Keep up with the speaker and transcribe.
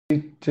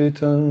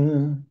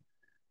Chaitanya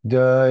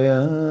Jaya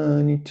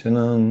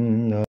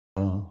Nityananda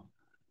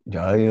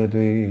Jaya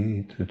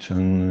Dvaita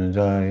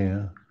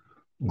Chandaya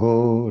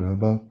Gaura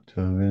Bhakta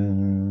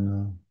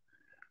Vrinda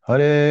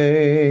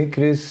Hare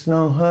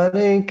Krishna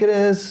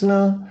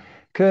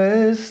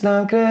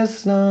Krishna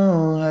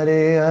Krishna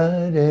Hare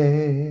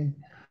Hare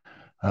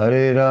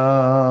Hare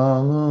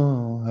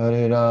Rama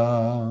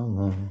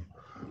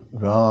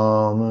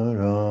Rama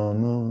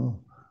Rama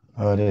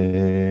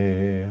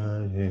Hare Hare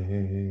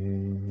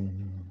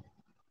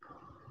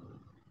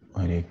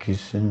Hare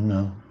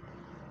Krishna.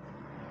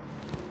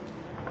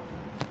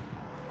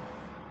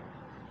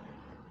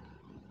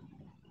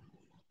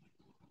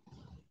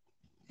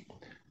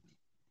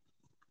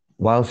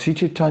 While Sri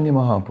Chaitanya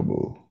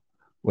Mahaprabhu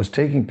was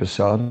taking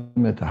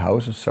prasadam at the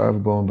house of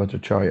Sarvabhauma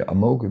Bhattacharya,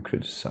 Amoga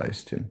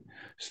criticized him.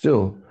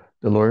 Still,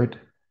 the Lord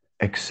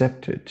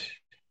accepted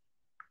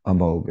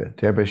Amoga,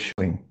 thereby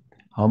showing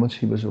how much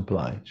he was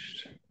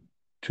obliged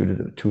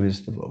to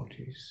his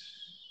devotees.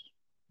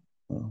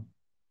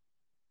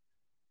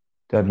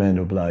 That man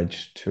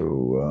obliged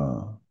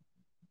to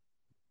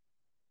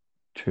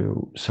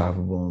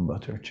Sarvabhauma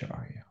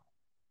Bhattacharya.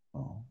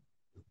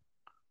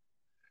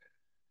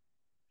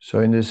 So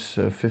in this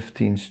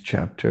 15th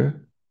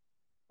chapter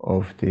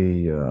of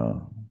the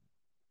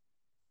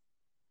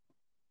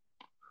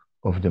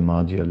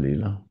Madhya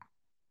Lila,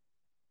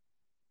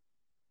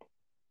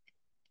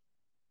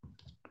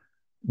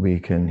 we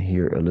can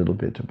hear a little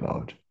bit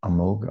about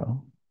Amoga.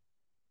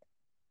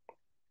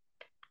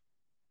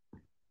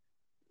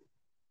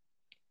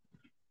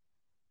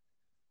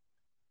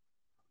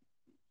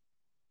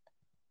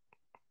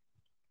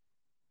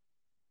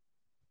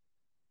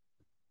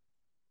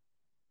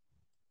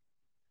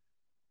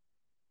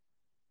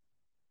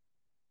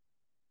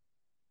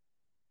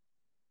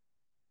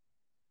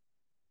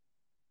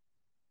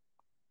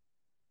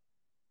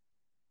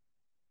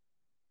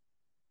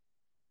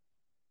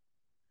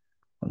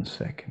 One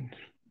second.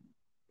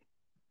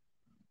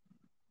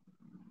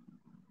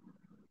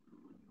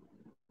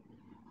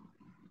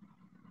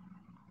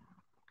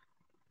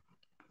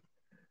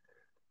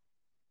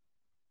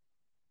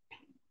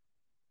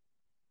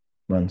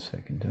 One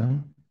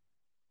second,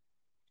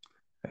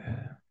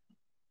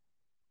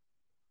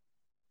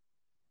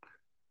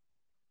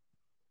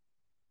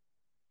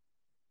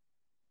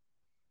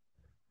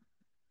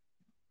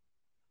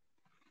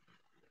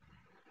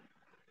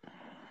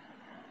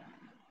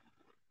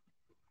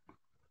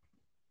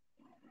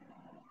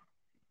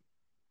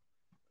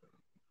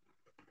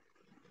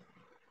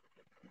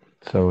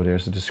 So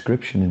there's a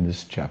description in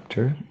this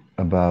chapter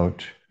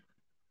about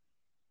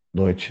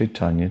Lord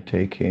Chaitanya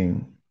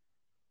taking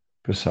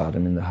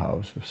prasadam in the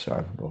house of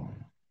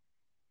Sarvabhauma.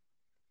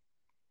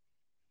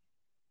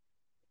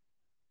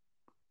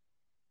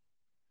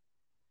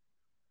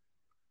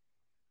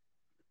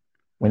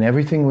 When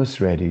everything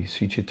was ready,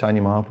 Sri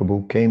Chaitanya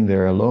Mahaprabhu came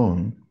there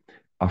alone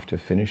after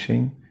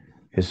finishing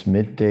his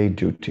midday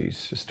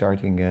duties,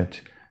 starting at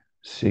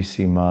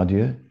CC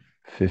Madhya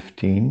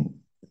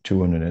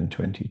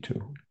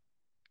 15:222.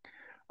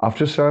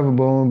 After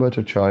Sarvabhauma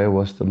Bhattacharya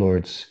was the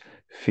Lord's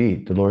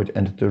feet, the Lord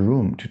entered the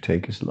room to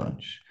take his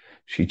lunch.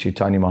 Sri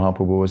Chaitanya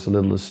Mahaprabhu was a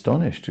little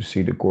astonished to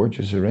see the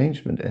gorgeous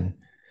arrangement, and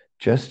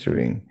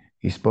gesturing,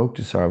 he spoke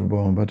to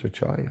Sarvabhauma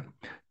Bhattacharya.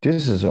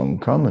 This is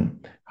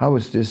uncommon. How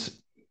is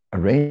this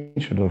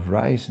arrangement of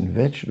rice and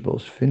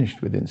vegetables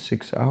finished within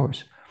 6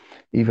 hours?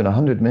 Even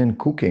 100 men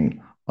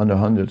cooking on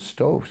 100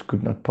 stoves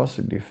could not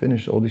possibly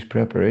finish all these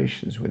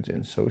preparations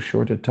within so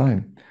short a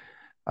time.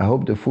 I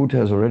hope the food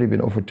has already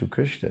been offered to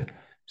Krishna,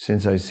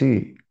 since I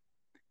see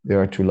there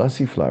are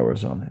tulasi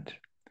flowers on it.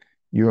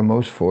 You are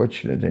most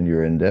fortunate and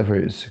your endeavor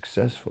is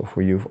successful,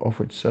 for you've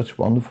offered such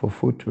wonderful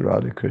food to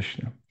Radha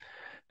Krishna.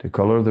 The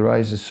color of the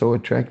rice is so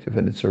attractive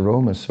and its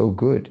aroma so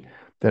good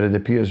that it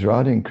appears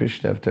Radha and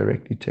Krishna have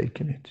directly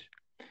taken it.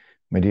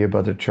 My dear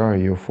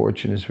Bhattacharya, your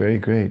fortune is very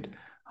great.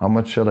 How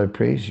much shall I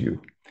praise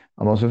you?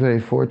 I'm also very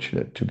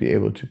fortunate to be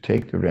able to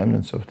take the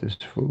remnants of this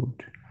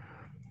food.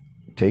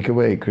 Take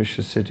away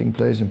Krishna's sitting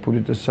place and put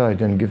it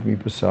aside, and give me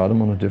prasadam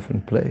on a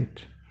different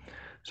plate.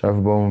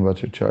 Sarvabhauma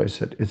Bhattacharya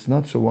said, it's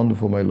not so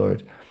wonderful, my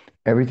lord.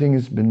 Everything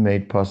has been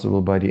made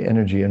possible by the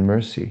energy and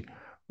mercy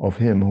of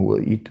him who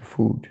will eat the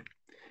food.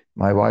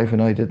 My wife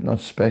and I did not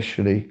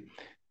specially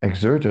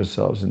exert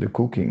ourselves in the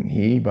cooking.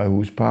 He, by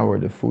whose power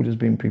the food has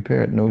been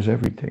prepared, knows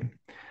everything.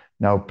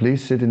 Now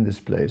please sit in this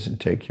place and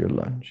take your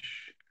lunch.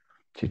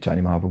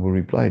 Chaitanya Mahaprabhu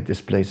replied,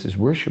 this place is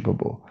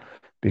worshipable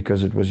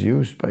because it was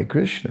used by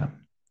Krishna.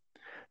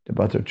 The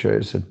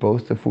Bhattacharya said,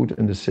 both the food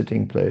and the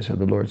sitting place are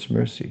the Lord's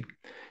mercy.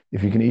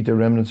 If you can eat the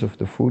remnants of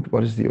the food,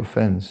 what is the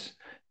offense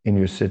in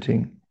your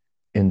sitting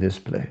in this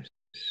place?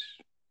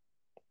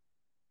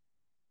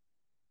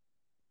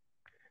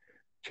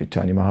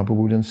 Chaitanya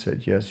Mahaprabhu then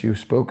said, yes, you've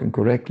spoken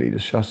correctly. The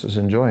Shastras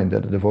enjoin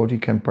that a devotee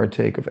can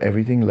partake of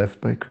everything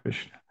left by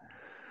Krishna.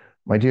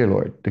 My dear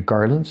Lord, the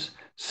garlands,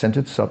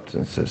 scented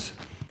substances,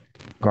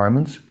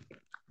 garments,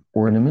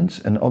 ornaments,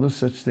 and other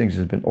such things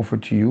that have been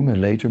offered to you may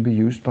later be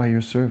used by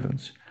your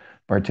servants.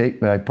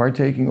 By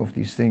partaking of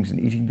these things and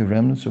eating the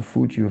remnants of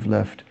food you have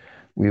left,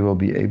 we will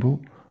be able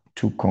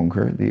to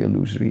conquer the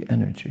illusory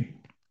energy.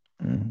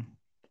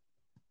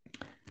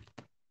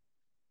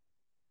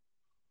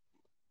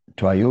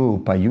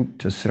 Tvayo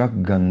payukta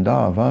srak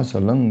gandha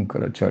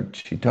vasalankara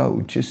charchita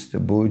uchista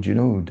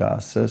bhojino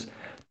dasas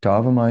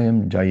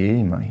tavamayam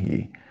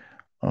jayemahi.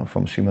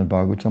 From Srimad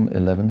Bhagavatam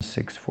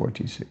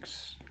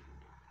 11.6.46.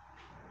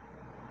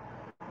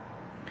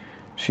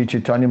 Sri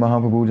Chaitanya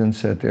Mahaprabhu then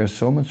said, "There is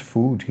so much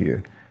food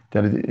here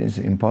that it is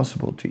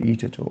impossible to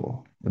eat it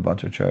all." The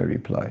Bhattacharya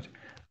replied,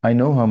 "I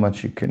know how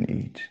much you can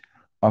eat.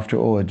 After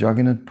all, at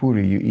Jagannath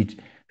Puri you eat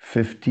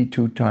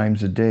 52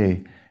 times a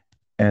day,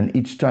 and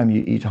each time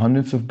you eat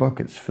hundreds of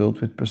buckets filled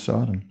with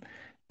prasadam.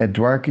 At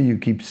Dwarka you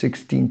keep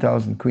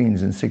 16,000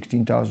 queens and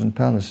 16,000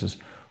 palaces.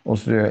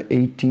 Also there are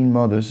 18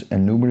 mothers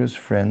and numerous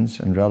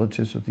friends and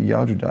relatives of the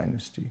Yadu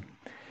dynasty.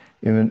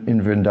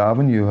 In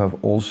Vrindavan you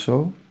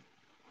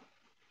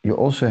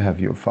also have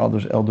your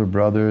father's elder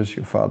brothers,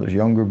 your father's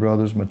younger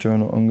brothers,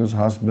 maternal uncles,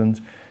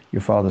 husbands,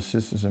 your father's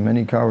sisters, and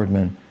many coward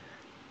men.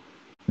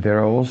 There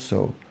are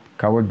also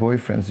coward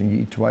boyfriends, and you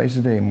eat twice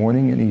a day,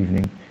 morning and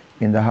evening,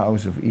 in the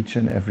house of each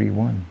and every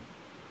one."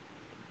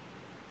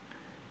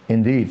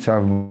 Indeed,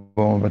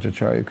 Sarvabhauma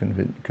Bhattacharya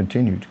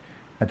continued,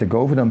 "At the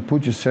Govardhan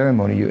Puja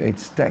ceremony you ate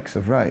stacks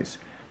of rice.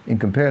 In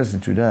comparison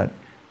to that,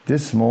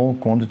 this small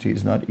quantity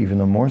is not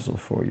even a morsel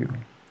for you.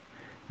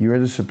 You are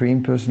the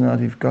Supreme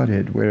Personality of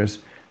Godhead, whereas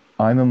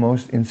I'm a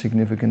most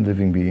insignificant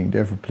living being.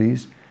 Therefore,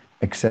 please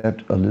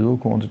accept a little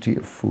quantity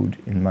of food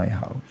in my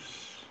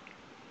house."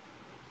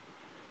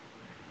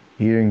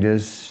 Hearing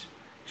this,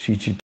 Sri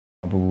Chaitanya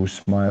Mahaprabhu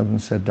smiled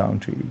and sat down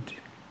to eat.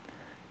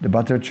 The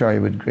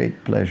Bhattacharya, with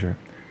great pleasure,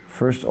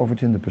 first offered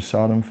him the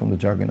prasadam from the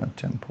Jagannath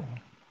temple.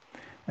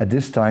 At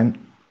this time,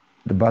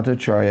 the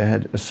Bhattacharya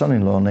had a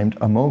son-in-law named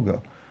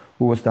Amoga,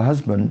 who was the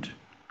husband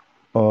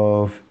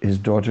of his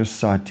daughter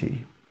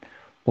Sati.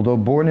 Although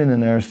born in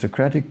an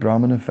aristocratic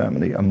Brahmana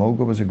family,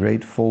 Amoga was a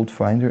great fault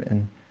finder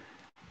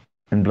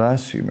and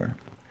blasphemer.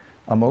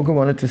 Amoga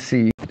wanted to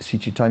see Sri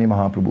Chaitanya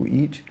Mahaprabhu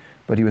eat,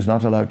 but he was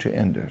not allowed to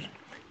enter.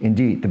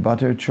 Indeed, the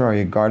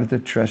Bhattacharya guarded the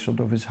threshold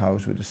of his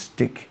house with a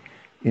stick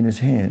in his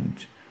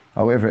hand.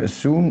 However, as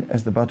soon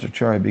as the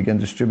Bhattacharya began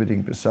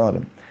distributing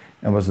prasadam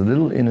and was a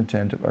little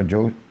inattentive,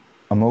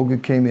 Amoga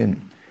came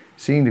in.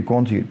 Seeing the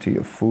quantity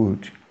of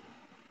food,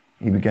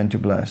 he began to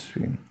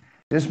blaspheme.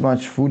 "This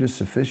much food is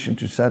sufficient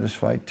to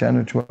satisfy 10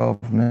 or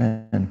 12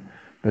 men,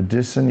 but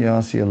this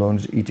sannyasi alone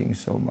is eating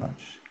so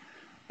much."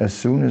 As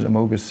soon as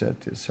Amoga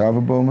said this,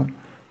 Sarvabhauma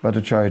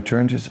Bhattacharya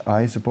turned his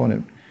eyes upon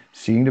him.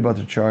 Seeing the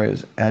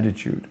Bhattacharya's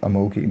attitude,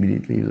 Amoga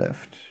immediately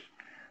left.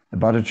 The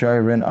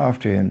Bhattacharya ran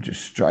after him to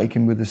strike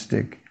him with a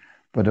stick,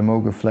 but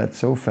Amoga fled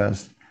so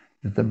fast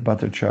that the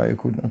Bhattacharya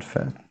could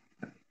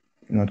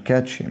not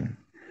catch him.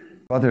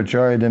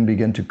 Bhattacharya then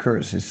began to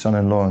curse his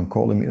son-in-law and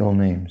call him ill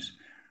names.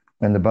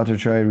 When the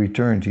Bhattacharya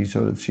returned, he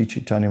saw that Sri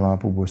Chaitanya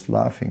Mahaprabhu was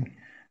laughing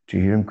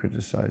to hear him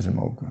criticize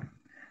Amoga.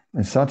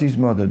 When Sati's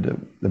mother, the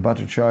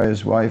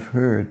Bhattacharya's wife,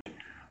 heard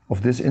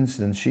of this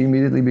incident, she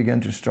immediately began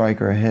to strike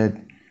her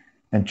head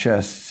and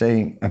chest,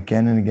 saying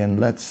again and again,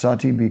 "Let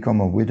Sati become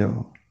a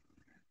widow."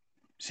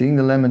 Seeing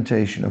the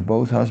lamentation of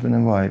both husband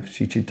and wife,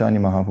 Sri Chaitanya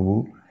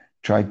Mahaprabhu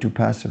tried to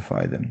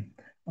pacify them.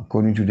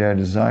 According to their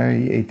desire,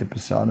 he ate the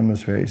prasadam and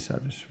was very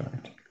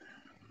satisfied.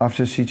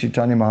 After Sri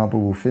Chaitanya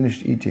Mahaprabhu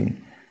finished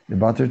eating, the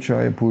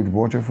Bhattacharya poured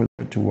water for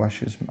him to wash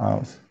his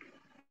mouth,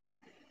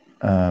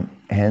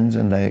 hands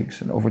and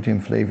legs, and offered him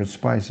flavored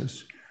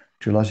spices,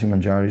 tulasi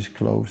manjaris,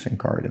 cloves, and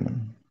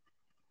cardamom.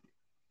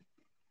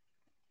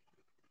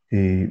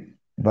 The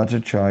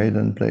Bhattacharya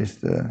then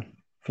placed the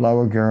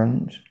flower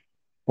garland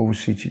over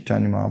Sri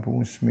Chaitanya Mahaprabhu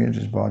and smeared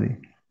his body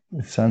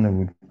with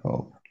sandalwood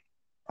pulp.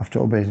 After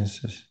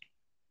obeisances,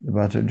 the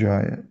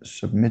Bhattacharya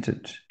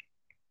submitted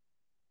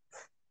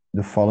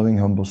the following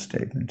humble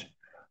statement: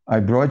 "I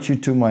brought you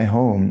to my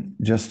home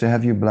just to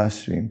have you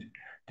blasphemed.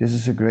 This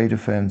is a great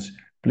offense.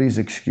 Please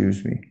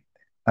excuse me.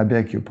 I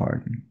beg your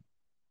pardon."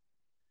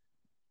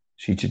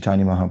 Sri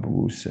Chaitanya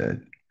Mahaprabhu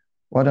said,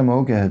 "What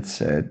Amoga had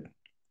said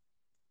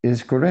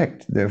is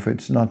correct. Therefore,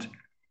 it's not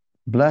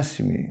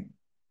blasphemy.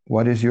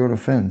 What is your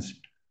offense?"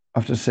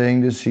 After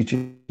saying this, Sri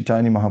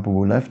Chaitanya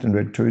Mahaprabhu left and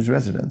returned to his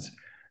residence.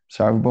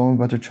 Sarvabhauma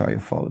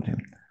Bhattacharya followed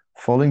him.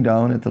 Falling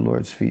down at the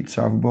Lord's feet,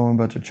 Sarvabhauma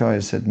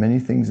Bhattacharya said many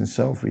things in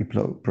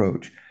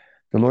self-reproach.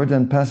 The Lord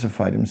then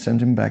pacified him,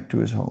 sent him back to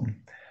his home.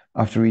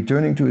 After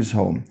returning to his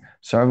home,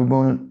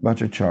 Sarvabhauma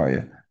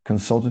Bhattacharya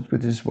consulted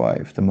with his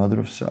wife, the mother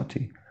of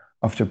Sati.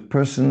 After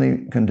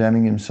personally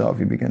condemning himself,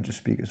 he began to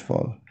speak as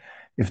follows: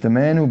 "If the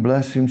man who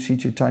blasphemes Sri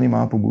Chaitanya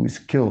Mahaprabhu is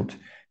killed,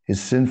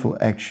 his sinful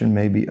action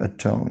may be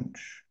atoned."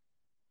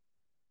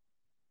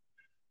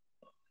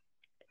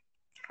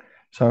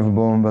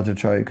 Sarvabhauma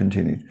Bhattacharya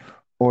continued,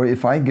 "Or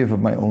if I give up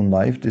my own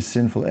life, this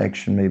sinful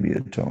action may be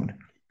atoned.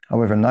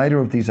 However, neither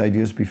of these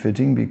ideas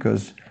befitting,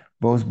 because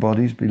both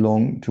bodies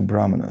belong to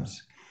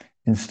Brahmanas.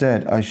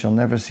 Instead, I shall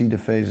never see the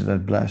face of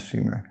that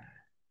blasphemer.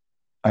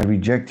 I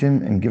reject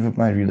him and give up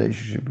my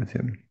relationship with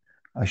him.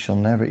 I shall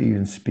never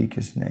even speak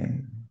his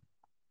name.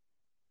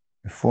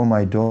 Before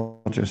my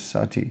daughter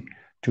Sati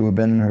to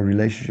abandon her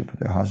relationship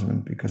with her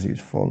husband because he has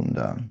fallen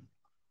down.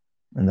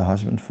 When the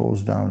husband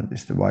falls down, it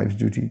is the wife's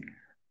duty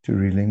to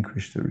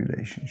relinquish the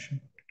relationship.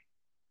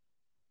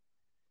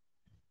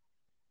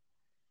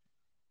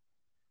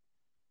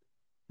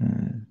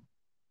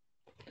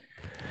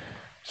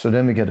 So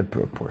then we get a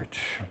purport.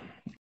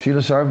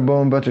 Srila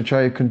Sarvabhauma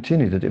Bhattacharya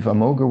continued that if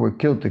Amoga were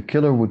killed, the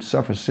killer would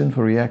suffer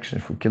sinful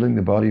reactions for killing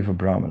the body of a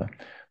Brahmana.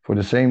 For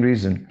the same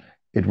reason,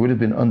 it would have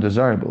been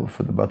undesirable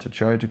for the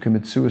Bhattacharya to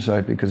commit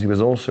suicide because he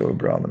was also a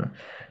Brahmana.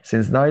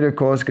 Since neither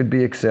cause could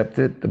be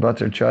accepted, the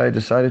Bhattacharya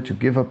decided to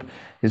give up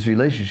his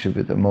relationship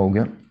with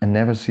Amoga and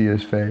never see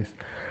his face.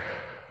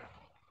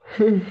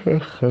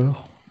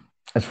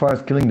 As far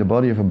as killing the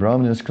body of a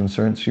Brahmana is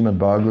concerned, Srimad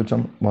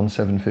Bhagavatam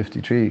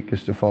 1753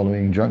 gives the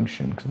following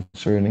injunction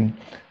concerning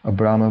a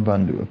Brahma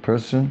Bandhu, a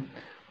person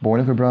born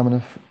of a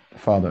Brahmana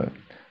father,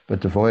 but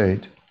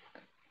devoid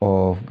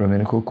of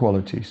Brahminical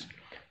qualities.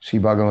 Sri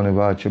Bhagavan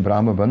Vacha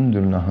Brahma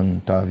Bandhu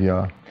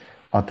Nahantavya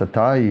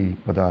Atatai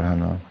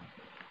Vadarhana.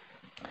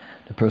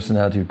 The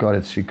personality of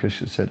Godhead, Sri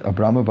Krishna said, a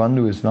Brahma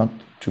Bandhu is not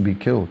to be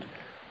killed,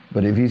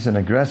 but if he's an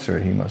aggressor,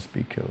 he must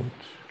be killed.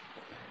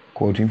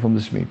 Quoting from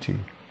the Smriti.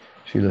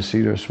 Srila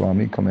Sridhar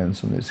Swami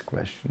comments on this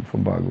question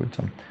from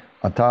Bhagavatam.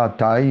 Ata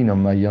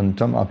tainam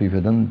mayantam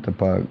apivedanta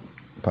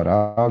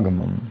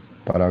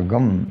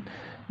paragam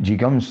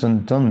jigam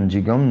santam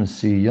jigam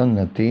siyan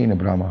atena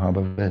brahmaha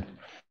bhavet.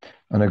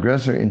 An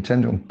aggressor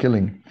intent on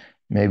killing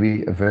may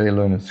be a very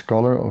learned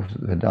scholar of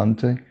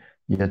Vedanta,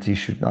 yet he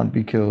should not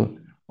be killed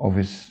of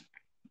his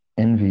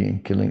envy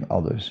in killing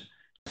others.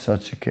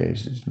 Such a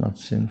case is not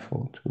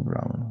sinful to a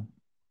Brahmana.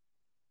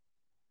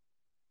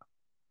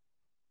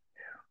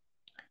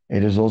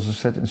 It is also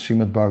said in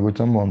Srimad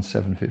Bhagavatam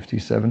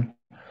 1757,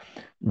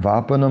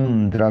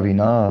 Vapanam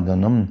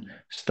dravinadanam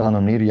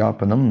stanam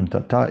niryapanam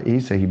tata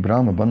esahi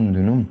brahma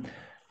bandhunum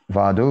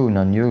vado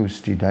nanyo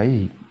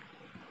stidai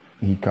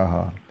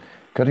hikaha.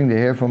 Cutting the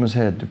hair from his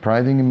head,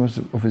 depriving him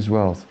of his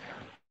wealth,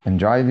 and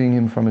driving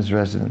him from his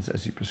residence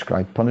as he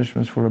prescribed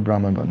punishments for a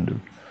Brahma Bandhu.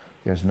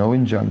 There is no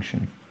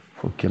injunction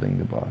for killing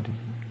the body.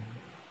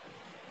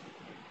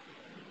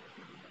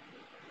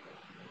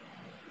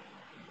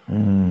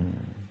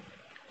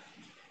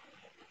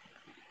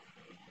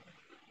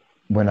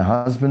 When a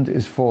husband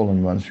is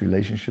fallen, one's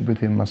relationship with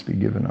him must be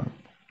given up.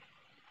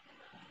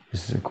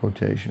 This is a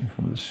quotation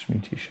from the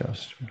Smriti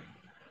Shastra,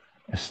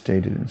 as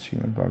stated in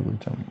Srimad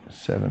Bhagavatam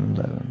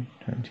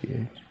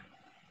 7:11-28.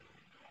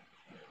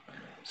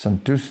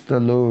 Santusta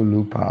lo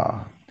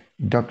lupa,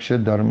 daksha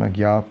dharma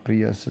gya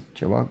priya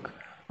satyavak,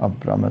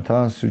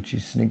 abramata suchi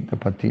snigdha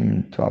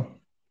patim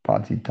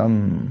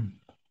tvapatitam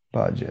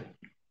bhajet.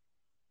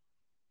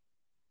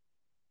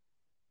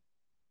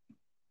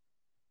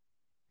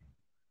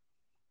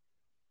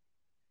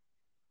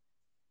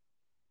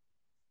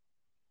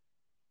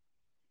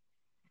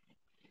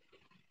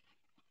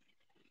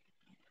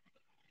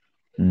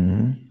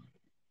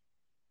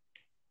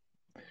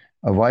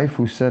 A wife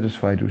who's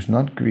satisfied, who's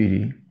not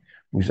greedy,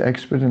 who's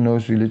expert and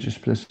knows religious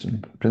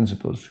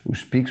principles, who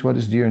speaks what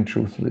is dear and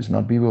truthful, is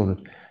not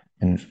bewildered,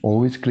 and is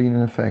always clean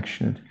and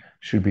affectionate,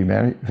 should be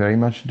very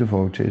much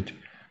devoted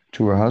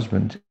to her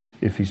husband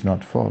if he's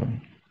not fallen.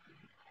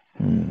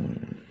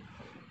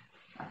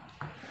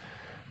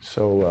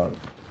 So,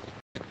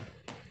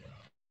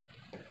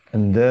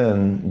 and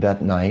then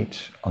that night,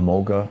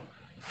 Amoga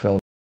fell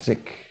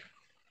sick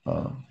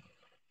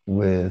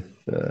with...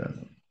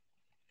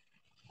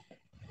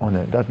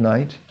 that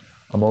night,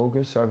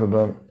 Amoga,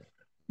 Sarvabhauma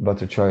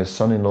Bhattacharya's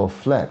son-in-law,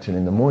 fled, and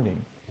in the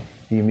morning,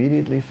 he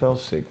immediately fell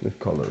sick with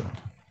cholera.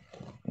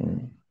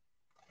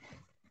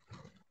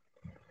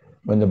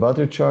 When the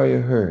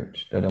Bhattacharya heard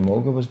that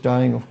Amoga was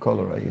dying of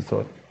cholera, he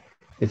thought,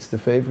 it's the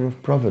favor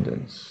of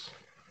Providence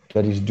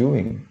that he's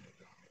doing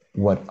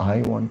what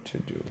I want to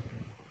do.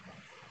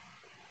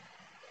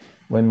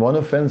 When one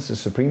offends the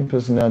Supreme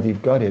Personality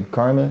of Godhead,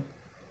 karma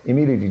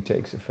immediately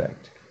takes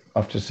effect.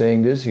 After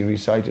saying this, he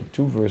recited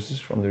 2 verses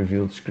from the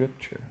revealed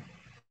scripture.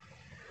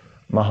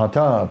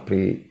 Mahata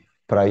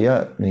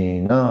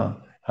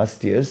prayatnena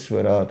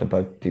hastyasvara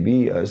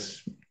tapattibi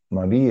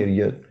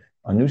asmaviryat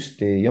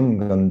anusteyam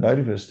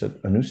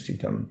gandharvastat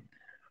anustitam.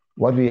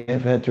 What we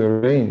have had to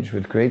arrange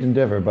with great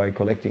endeavor by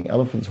collecting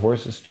elephants,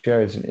 horses,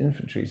 chariots, and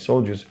infantry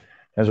soldiers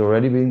has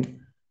already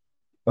been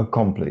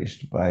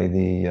accomplished by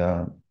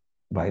the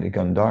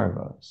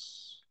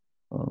Gandharvas.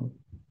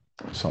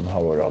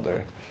 Somehow or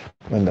other,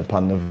 when the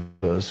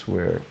Pandavas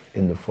were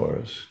in the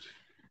forest,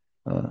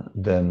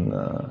 then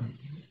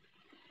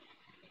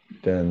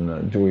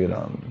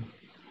Duryodhana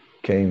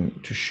came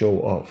to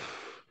show off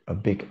a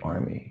big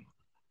army.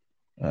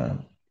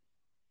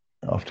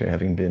 After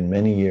having been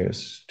many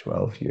years,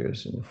 12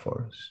 years in the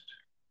forest,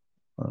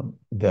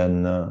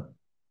 then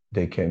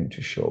they came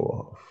to show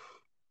off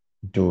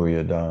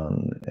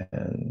Duryodhana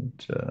and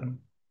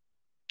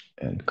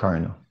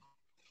Karna.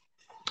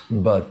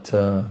 But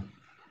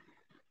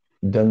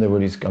then there were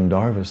these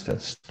Gandharvas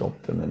that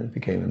stopped them, and it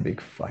became a big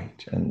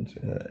fight. And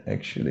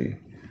actually,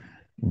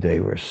 they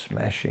were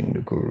smashing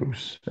the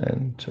gurus,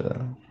 and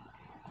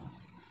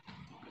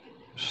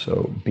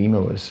so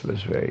Bhima was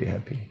very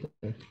happy.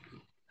 He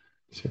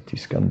said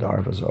these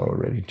Gandharvas are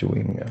already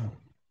doing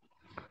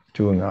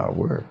our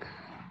work.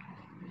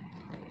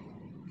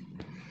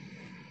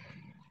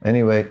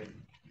 Anyway,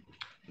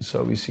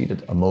 so we see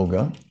that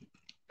Amoga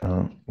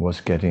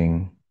was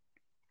getting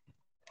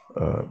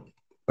a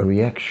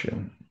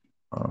reaction.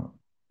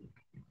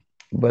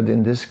 But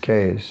in this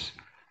case,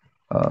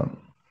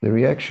 the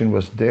reaction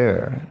was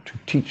there to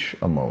teach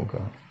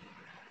Amoga,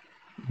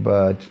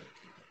 but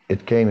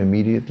it came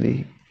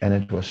immediately and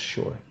it was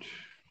short,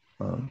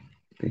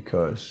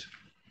 because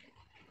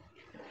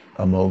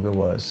Amoga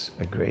was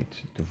a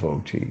great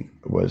devotee,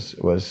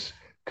 was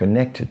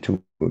connected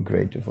to a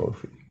great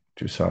devotee,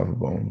 to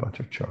Sarvabhauma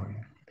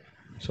Bhattacharya.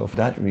 So for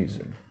that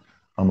reason,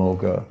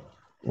 Amoga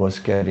was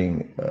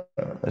getting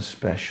a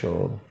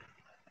special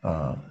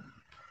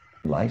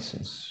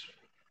license.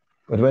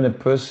 But when a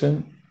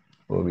person,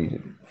 we'll read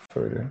it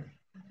further,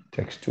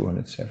 text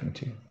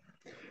 270.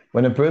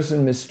 When a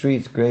person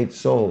mistreats great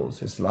souls,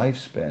 his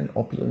lifespan,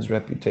 opulence,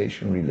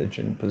 reputation,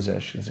 religion,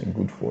 possessions, and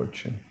good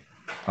fortune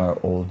are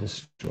all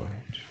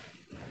destroyed.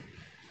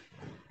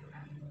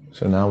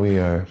 So now we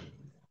are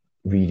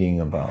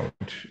reading about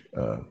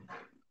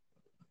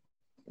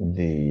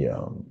the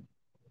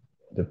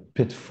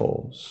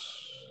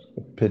pitfalls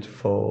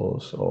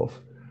of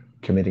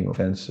committing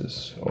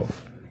offenses,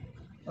 of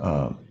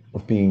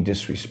being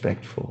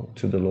disrespectful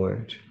to the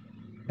Lord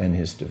and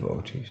his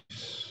devotees.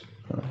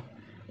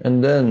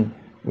 And then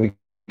we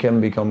can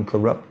become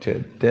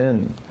corrupted.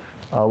 Then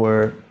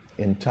our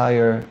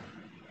entire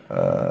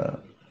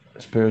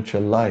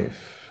spiritual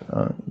life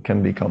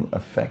can become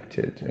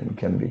affected and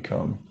can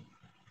become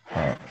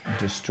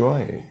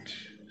destroyed.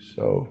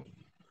 So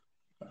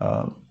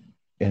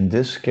in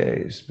this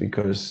case,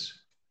 because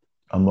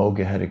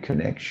Amoga had a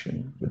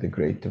connection with a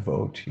great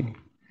devotee,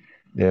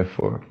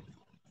 therefore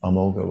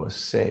Amoga was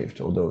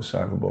saved, although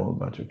Sarvabhauma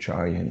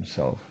Bhattacharya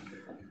himself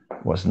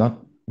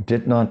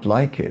did not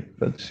like it,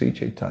 but Sri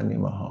Chaitanya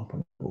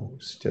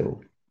Mahaprabhu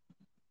still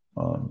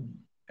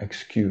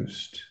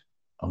excused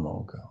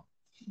Amoga.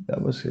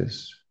 That was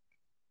his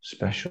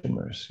special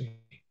mercy.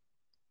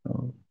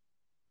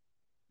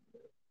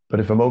 But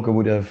if Amoga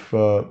would have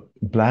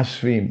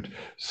blasphemed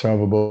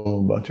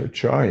Sarvabhauma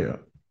Bhattacharya,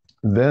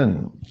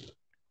 then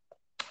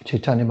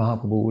Chaitanya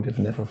Mahaprabhu would have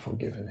never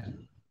forgiven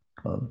him.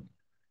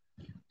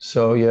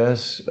 So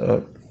yes,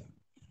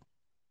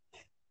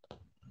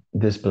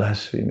 this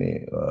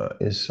blasphemy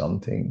is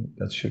something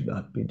that should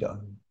not be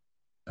done.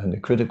 And the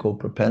critical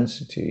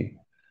propensity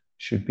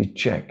should be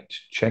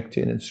checked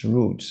in its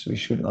roots. We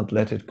should not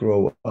let it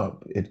grow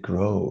up. It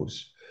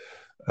grows.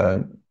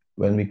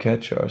 When we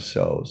catch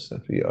ourselves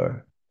that we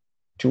are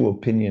too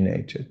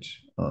opinionated,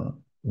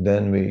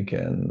 then we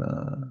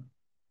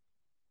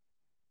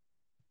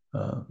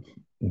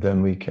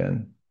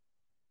can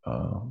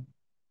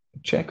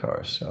check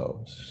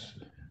ourselves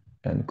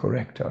and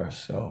correct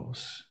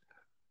ourselves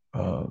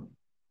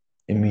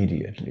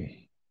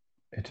immediately.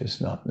 It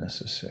is not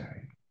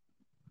necessary.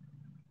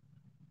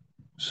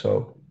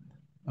 So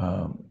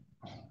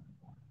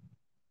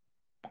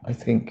I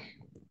think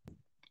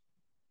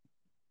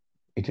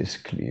it is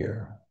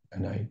clear,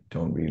 and I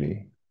don't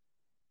really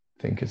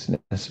think it's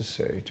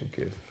necessary to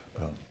give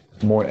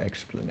more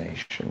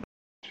explanation.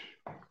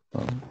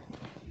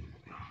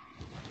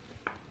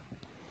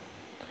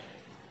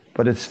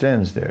 But it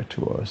stands there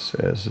to us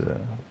as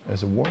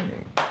a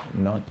warning,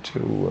 not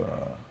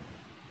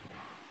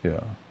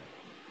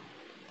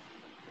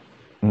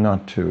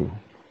to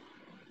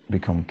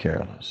become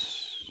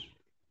careless.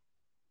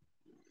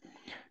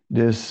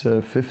 This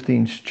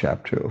 15th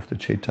chapter of the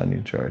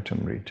Chaitanya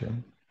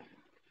Charitamrita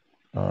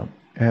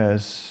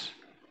has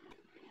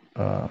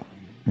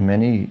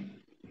many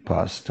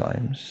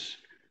pastimes,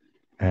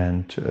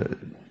 and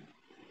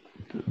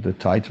the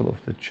title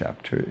of the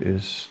chapter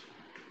is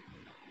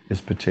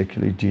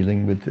particularly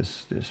dealing with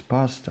this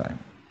pastime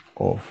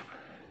of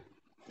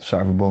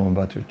Sarvabhauma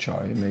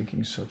Bhattacharya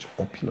making such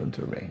opulent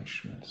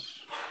arrangements.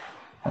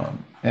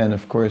 And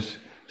of course,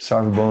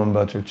 Sarvabhauma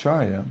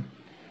Bhattacharya,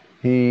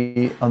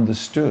 he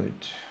understood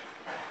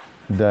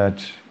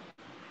that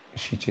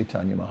Sri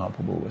Chaitanya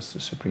Mahaprabhu was the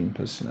Supreme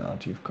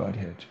Personality of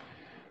Godhead.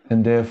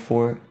 And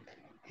therefore,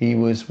 he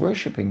was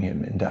worshipping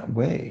him in that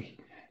way.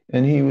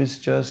 And he was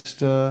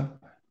just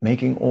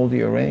making all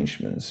the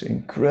arrangements,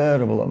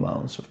 incredible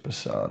amounts of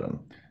prasadam,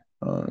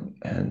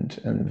 and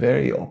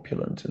very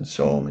opulent, and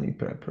so many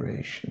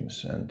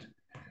preparations. And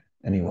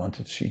he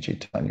wanted Sri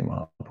Chaitanya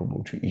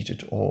Mahaprabhu to eat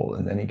it all.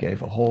 And then he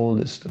gave a whole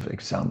list of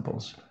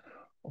examples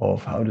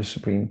of how the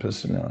Supreme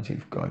Personality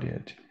of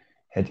Godhead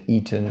had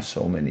eaten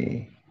so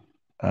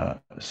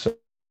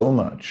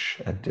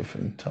much at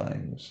different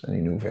times. And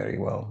he knew very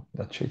well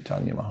that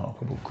Chaitanya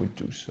Mahaprabhu could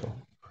do so.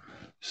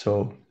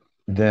 So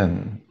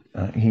then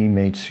he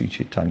made Sri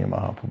Chaitanya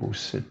Mahaprabhu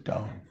sit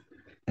down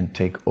and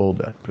take all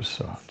that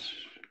prasad.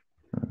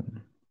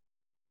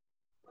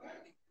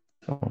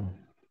 So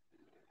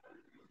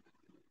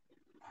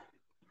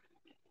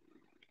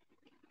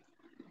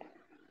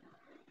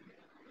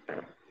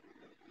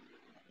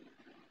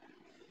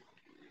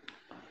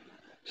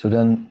So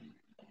then,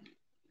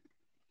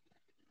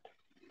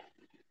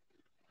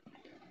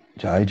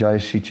 Jai Jai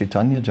Sri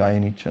Chaitanya, Jai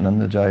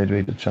Nityananda, Jai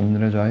Advaita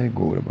Chandra, Jai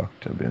Gaura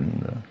Bhakta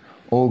Vrinda.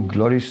 All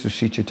glories to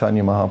Sri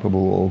Chaitanya Mahaprabhu,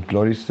 all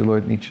glories to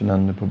Lord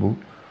Nityananda Prabhu,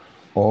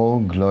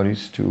 all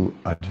glories to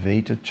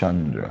Advaita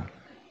Chandra,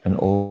 and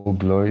all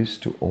glories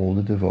to all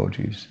the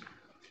devotees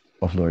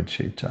of Lord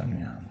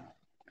Chaitanya.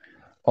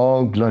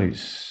 All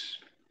glories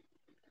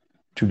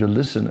to the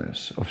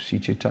listeners of Sri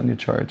Chaitanya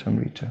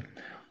Charitamrita,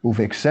 who've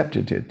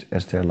accepted it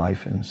as their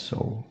life and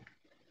soul.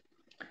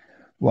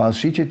 While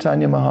Sri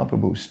Chaitanya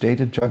Mahaprabhu stayed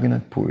at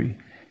Jagannath Puri,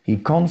 he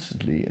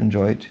constantly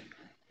enjoyed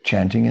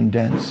chanting and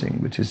dancing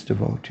with his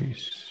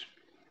devotees.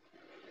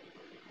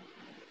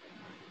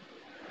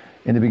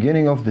 In the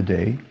beginning of the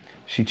day,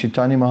 Sri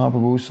Chaitanya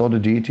Mahaprabhu saw the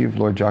deity of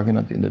Lord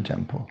Jagannath in the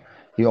temple.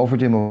 He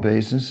offered him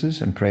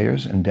obeisances and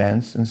prayers and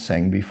danced and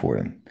sang before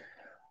him.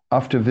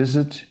 After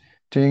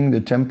visiting the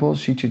temple,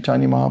 Sri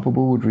Chaitanya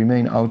Mahaprabhu would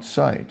remain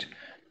outside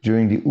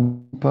during the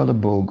Upala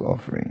Bhog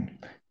offering.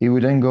 He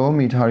would then go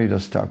meet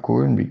Haridas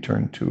Thakur and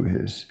return to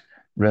his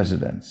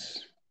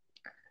residence.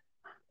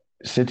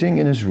 Sitting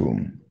in his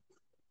room,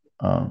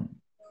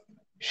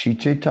 Sri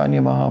Chaitanya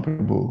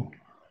Mahaprabhu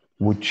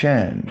would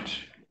chant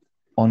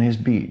on his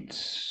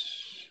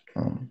beats.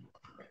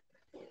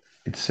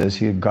 It says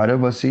here,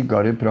 Garavasi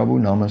Gare Prabhu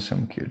Nama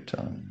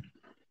Sankirtan.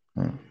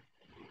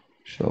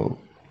 So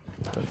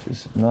that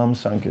is Nam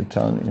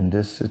Sankirtan in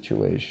this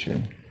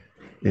situation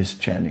is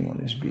chanting on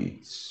his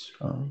beats.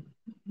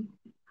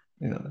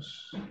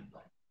 Yes.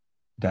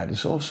 That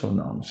is also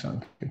Nam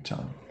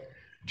Sankirtan.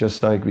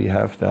 Just like we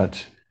have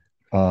that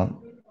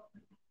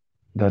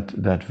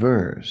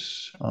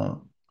verse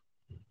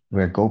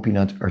where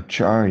Gopinath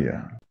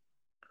Acharya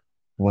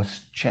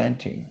was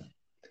chanting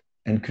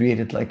and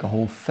created like a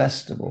whole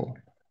festival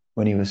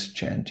when he was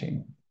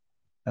chanting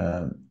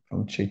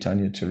from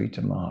Chaitanya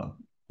Charita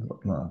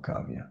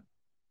Mahakavya.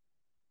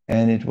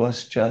 And it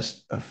was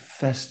just a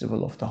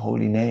festival of the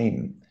holy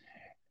name.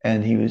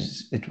 And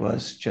it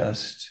was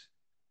just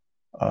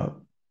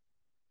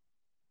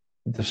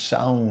the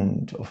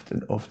sound of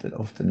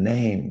the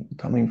name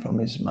coming from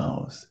his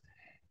mouth.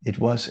 It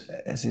was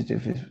as if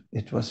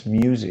it was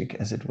music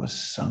as it was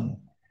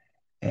sung,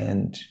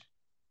 and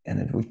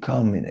it would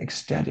come in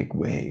ecstatic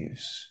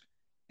waves,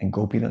 and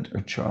Gopinath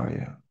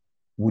Acharya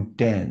would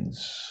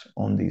dance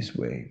on these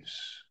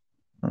waves,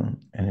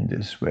 and in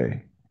this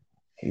way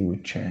he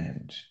would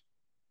chant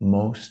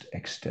most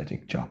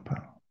ecstatic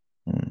japa.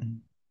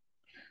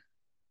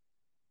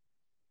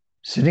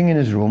 Sitting in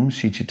his room,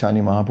 Sri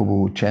Chaitanya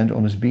Mahaprabhu would chant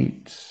on his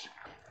beats,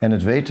 and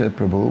Advaita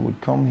Prabhu would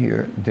come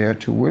there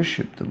to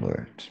worship the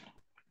Lord.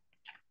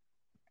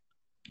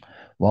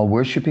 While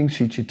worshipping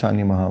Sri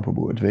Chaitanya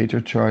Mahaprabhu, Advaita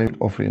Acharya would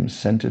offer him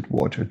scented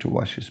water to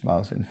wash his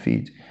mouth and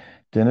feet.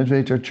 Then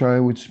Advaita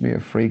Acharya would smear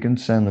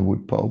fragrant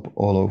sandalwood pulp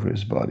all over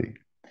his body.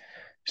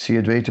 Sri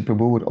Advaita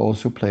Prabhu would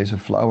also place a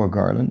flower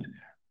garland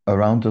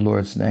around the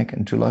Lord's neck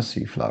and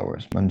tulasi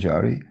flowers,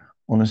 manjari,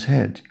 on his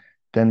head.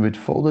 Then with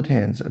folded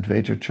hands,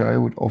 Advaita Acharya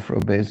would offer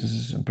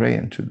obeisances and pray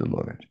unto the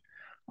Lord.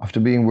 After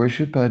being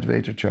worshipped by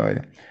Advaita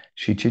Acharya,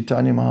 Sri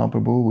Chaitanya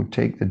Mahaprabhu would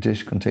take the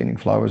dish containing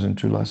flowers and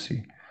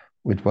tulasi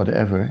with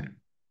whatever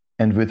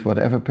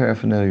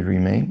paraphernalia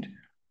remained,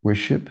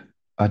 worship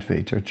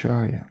Advaita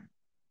Acharya.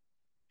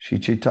 Sri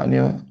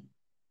Chaitanya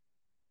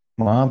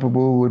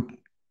Mahaprabhu would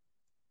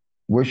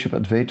worship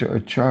Advaita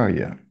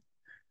Acharya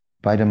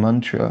by the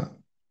mantra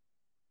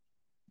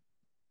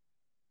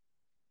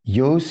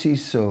Yo si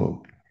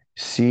so,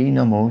 si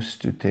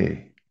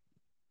namostute.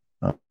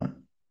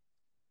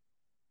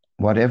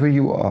 Whatever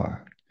you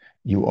are,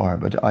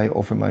 but I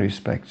offer my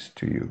respects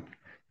to you.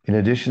 In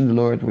addition, the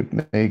Lord would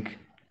make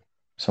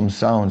some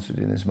sounds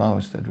within his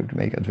mouth that would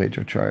make Advaita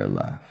Acharya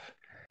laugh.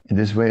 In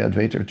this way,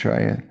 Advaita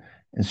Acharya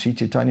and Sri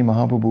Chaitanya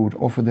Mahaprabhu would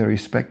offer their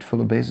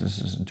respectful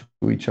obeisances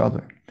to each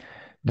other.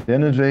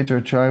 Then Advaita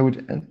Acharya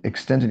would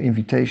extend an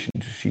invitation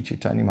to Sri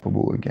Chaitanya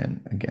Mahaprabhu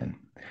again.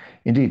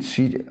 Indeed,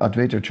 Sri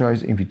Advaita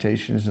Acharya's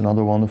invitation is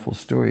another wonderful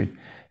story.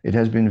 It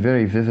has been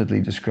very vividly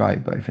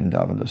described by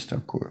Vrindavan Das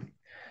Thakur.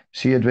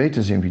 Sri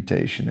Advaita's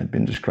invitation had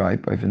been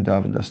described by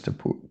Vrindavan Das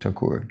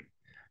Thakur.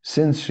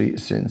 Since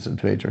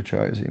Advaita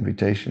Acharya's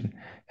invitation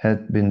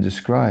had been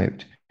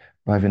described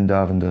by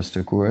Vrindavan Das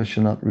Thakur, I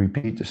shall not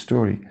repeat the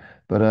story,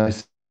 but I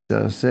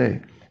shall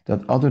say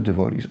that other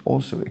devotees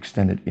also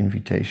extended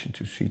invitation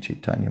to Sri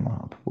Chaitanya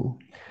Mahaprabhu.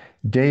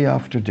 Day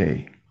after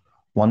day,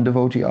 one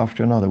devotee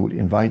after another would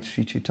invite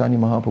Sri Chaitanya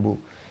Mahaprabhu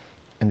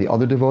and the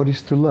other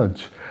devotees to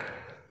lunch.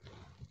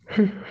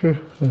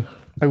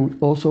 I would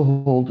also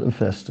hold a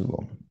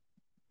festival.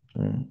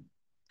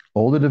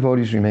 All the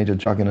devotees remained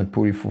at Jagannath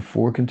Puri for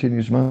 4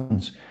 continuous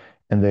months,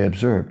 and they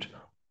observed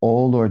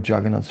all Lord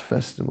Jagannath's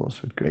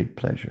festivals with great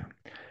pleasure.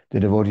 The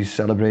devotees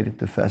celebrated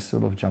the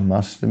festival of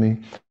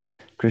Janmashtami,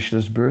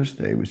 Krishna's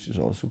birthday, which is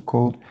also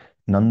called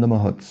Nanda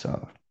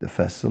Mahotsav, the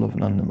festival of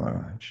Nanda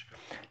Maharaj.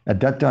 At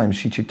that time,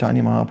 Sri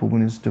Chaitanya Mahaprabhu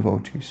and his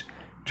devotees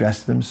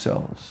dressed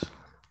themselves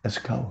as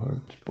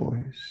cowherd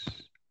boys.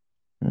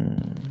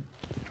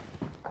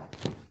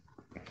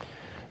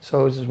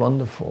 So it's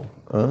wonderful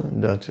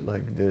that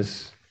like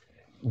this,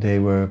 they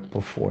were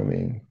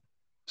performing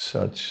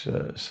such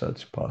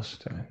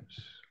pastimes.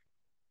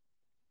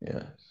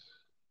 Yes,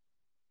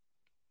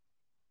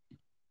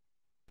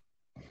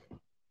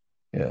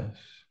 yes.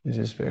 It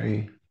is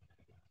very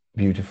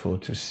beautiful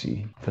to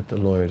see that the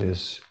Lord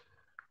is.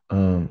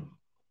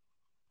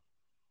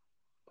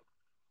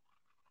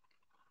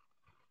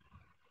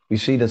 We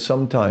see that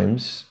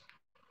sometimes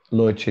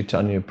Lord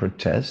Chaitanya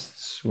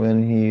protests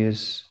when he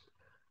is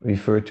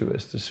referred to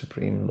as the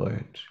Supreme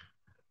Lord.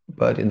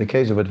 But in the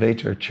case of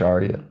Advaita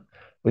Acharya,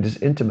 with his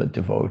intimate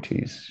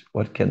devotees,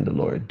 what can the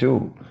Lord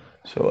do?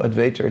 So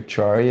Advaita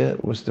Acharya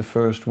was the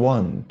first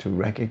one to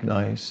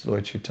recognize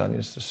Lord Chaitanya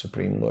as the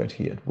Supreme Lord.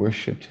 He had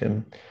worshipped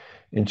him.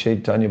 In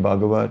Chaitanya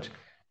Bhagavat,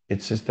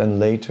 it says then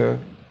later,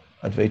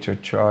 Advaita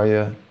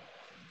Acharya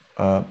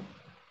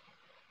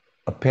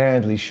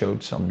apparently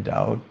showed some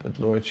doubt, but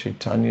Lord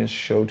Chaitanya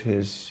showed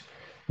his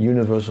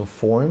universal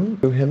form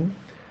to him,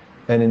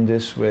 and in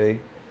this way,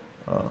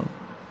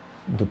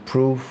 the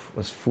proof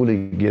was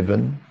fully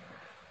given,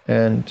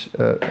 and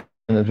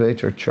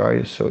Advaita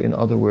Acharya, so in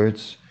other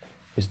words,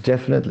 is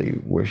definitely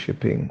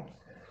worshipping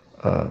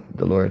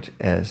the Lord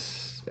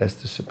as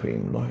the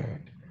Supreme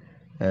Lord,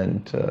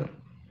 and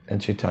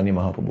Chaitanya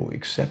Mahaprabhu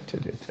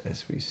accepted it,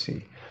 as we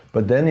see.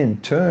 But then in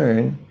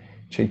turn,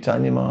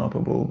 Chaitanya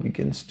Mahaprabhu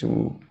begins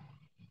to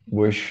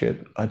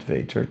worship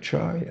Advaita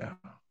Acharya.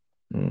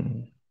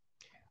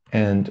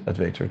 And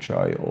Advaita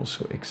Acharya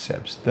also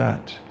accepts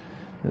that.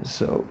 And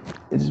so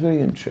it's very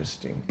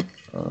interesting.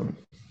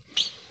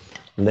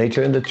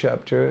 Later in the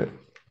chapter,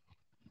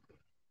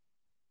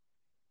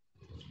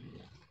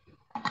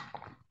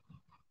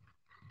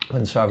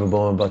 when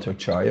Sarvabhauma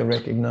Bhattacharya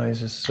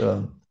recognizes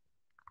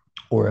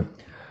or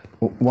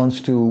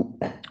wants to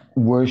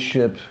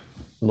worship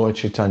Lord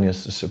Chaitanya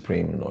as the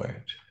Supreme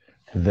Lord,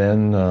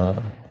 then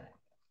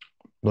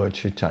Lord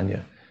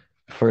Chaitanya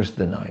first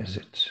denies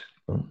it.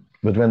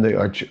 But when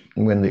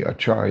the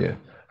Acharya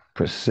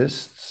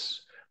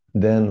persists,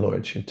 then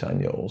Lord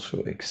Chaitanya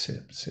also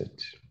accepts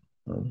it.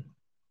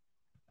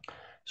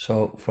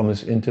 So from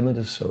his intimate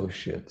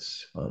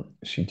associates,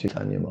 Sri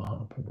Chaitanya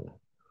Mahaprabhu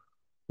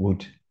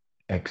would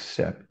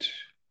accept,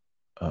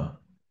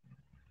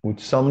 would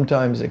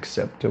sometimes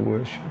accept the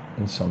worship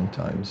and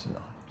sometimes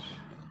not.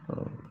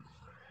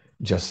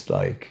 Just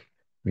like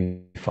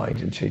we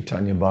find in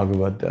Chaitanya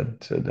Bhagavat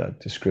that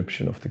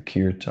description of the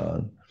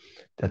kirtan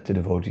that the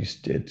devotees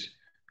did,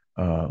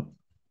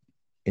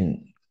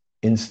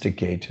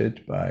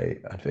 instigated by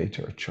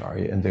Advaita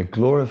Acharya, and they're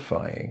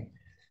glorifying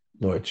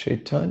Lord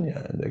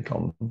Chaitanya, and they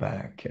come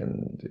back,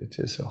 and it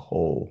is a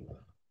whole,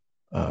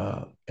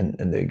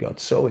 and they got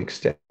so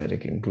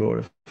ecstatic in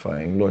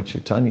glorifying Lord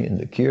Chaitanya in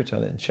the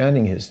kirtan and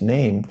chanting his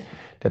name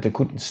that they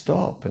couldn't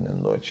stop. And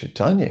then Lord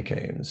Chaitanya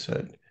came and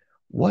said,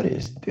 "What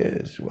is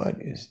this?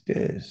 What is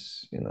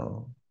this? You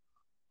know,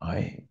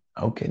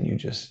 how can you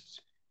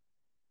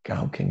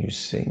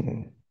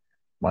sing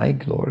my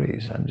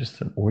glories? I'm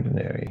just an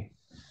ordinary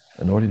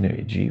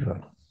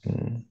jiva."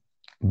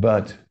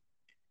 But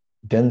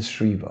then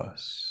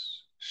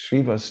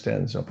Srivas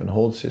stands up and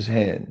holds his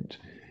hand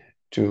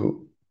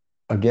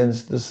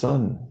against the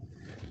sun.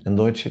 And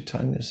Lord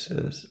Chaitanya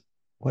says,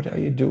 "What are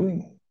you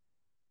doing?"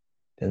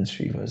 Then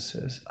Srivas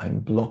says, "I'm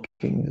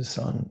blocking the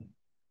sun."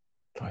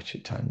 Lord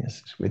Chaitanya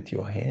says, "With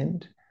your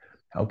hand?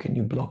 How can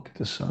you block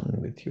the sun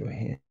with your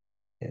hand?"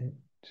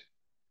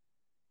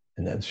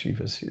 And then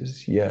Srivas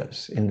says,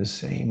 "Yes, in the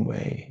same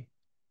way.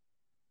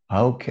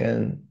 How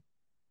can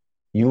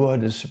you are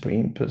the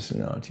Supreme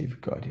Personality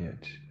of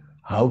Godhead?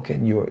 How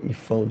can your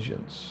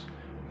effulgence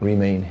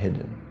remain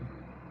hidden?"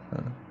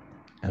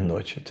 And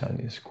Lord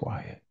Chaitanya is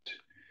quiet,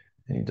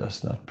 and he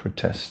does not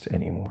protest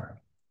anymore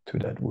to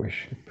that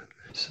worship.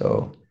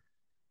 So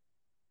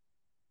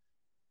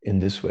in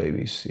this way,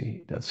 we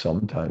see that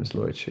sometimes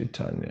Lord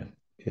Chaitanya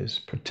is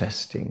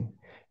protesting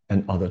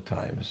and other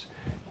times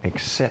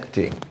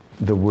accepting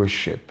the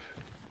worship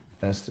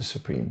as the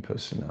Supreme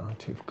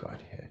Personality of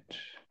Godhead.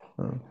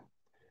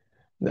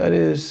 That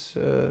is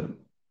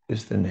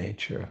the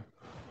nature.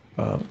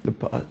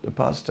 The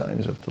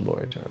pastimes of the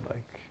Lord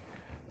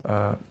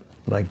are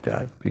like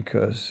that,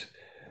 because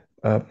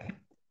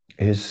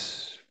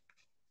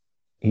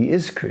he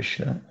is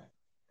Krishna,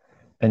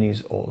 and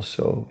he's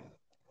also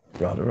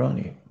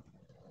Radharani.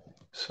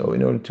 So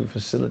in order to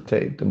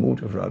facilitate the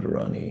mood of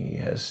Radharani, he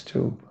has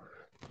to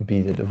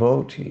be the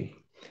devotee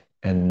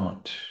and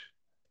not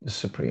the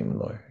Supreme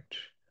Lord.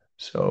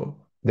 So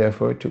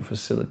therefore, to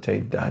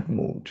facilitate that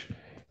mood,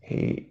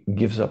 he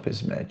gives up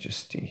his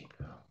majesty,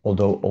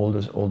 although all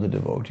the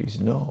devotees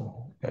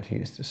know that he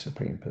is the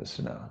Supreme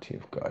Personality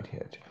of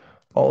Godhead.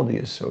 All the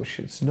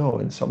associates know,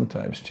 and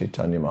sometimes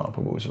Chaitanya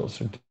Mahaprabhu is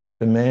also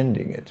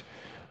demanding it.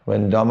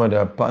 When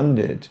Damodar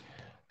Pandit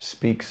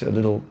speaks a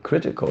little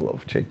critical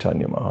of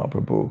Chaitanya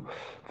Mahaprabhu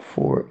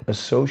for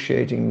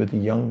associating with a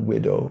young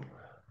widow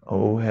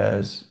or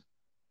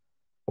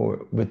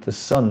with the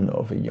son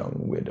of a young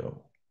widow.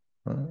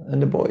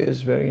 And the boy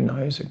is very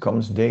nice. It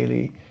comes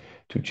daily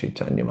to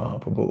Chaitanya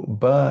Mahaprabhu,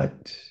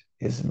 but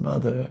his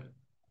mother.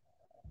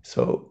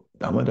 So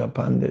Damodar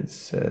Pandit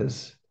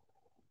says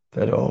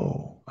that,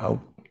 oh,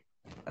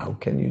 how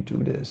can you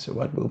do this?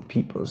 What will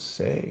people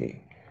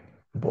say?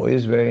 The boy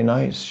is very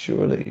nice,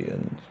 surely,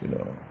 and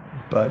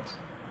but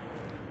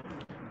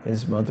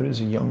his mother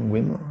is a young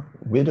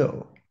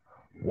widow.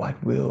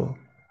 What will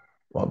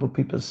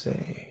people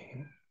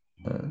say?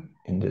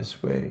 In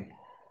this way,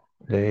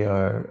 they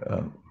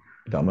are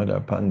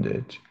Damodar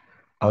Pandit,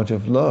 out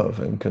of love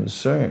and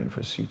concern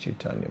for Sri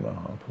Chaitanya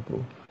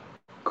Mahaprabhu,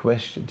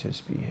 questioned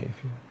his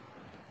behavior,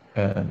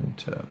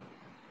 and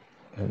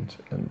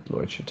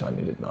Lord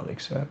Chaitanya did not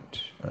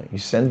accept. He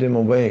sent him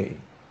away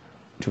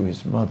to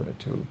his mother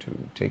to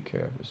take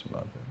care of his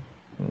mother.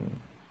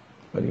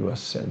 But he was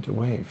sent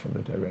away from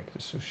the direct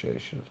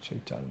association of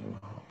Chaitanya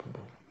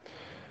Mahaprabhu.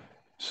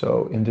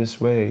 So in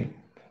this way,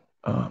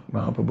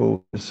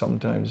 Mahaprabhu is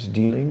sometimes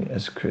dealing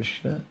as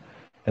Krishna,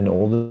 and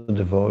all the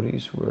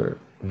devotees were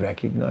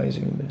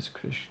recognizing him as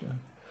Krishna.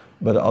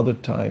 But other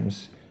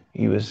times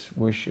he was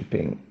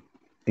worshipping,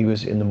 he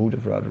was in the mood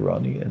of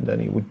Radharani, and then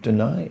he would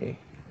deny,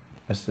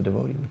 as the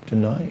devotee would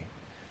deny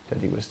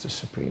that he was the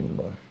Supreme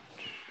Lord.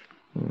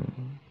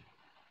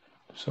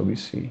 So we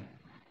see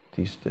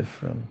these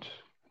different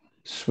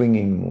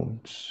swinging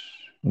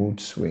mood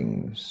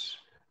swings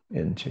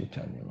in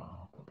Chaitanya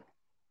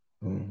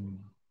Mahaprabhu.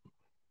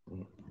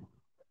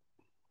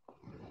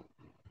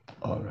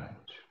 All right.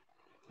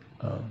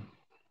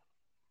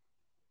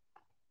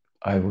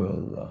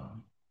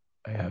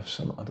 I have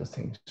some other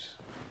things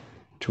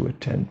to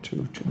attend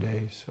to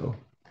today, so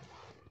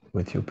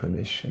with your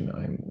permission,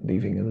 I'm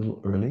leaving a little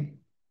early,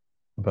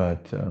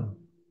 but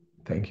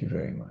thank you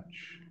very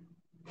much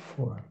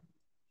for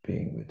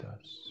being with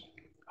us.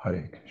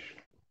 Hare Krishna.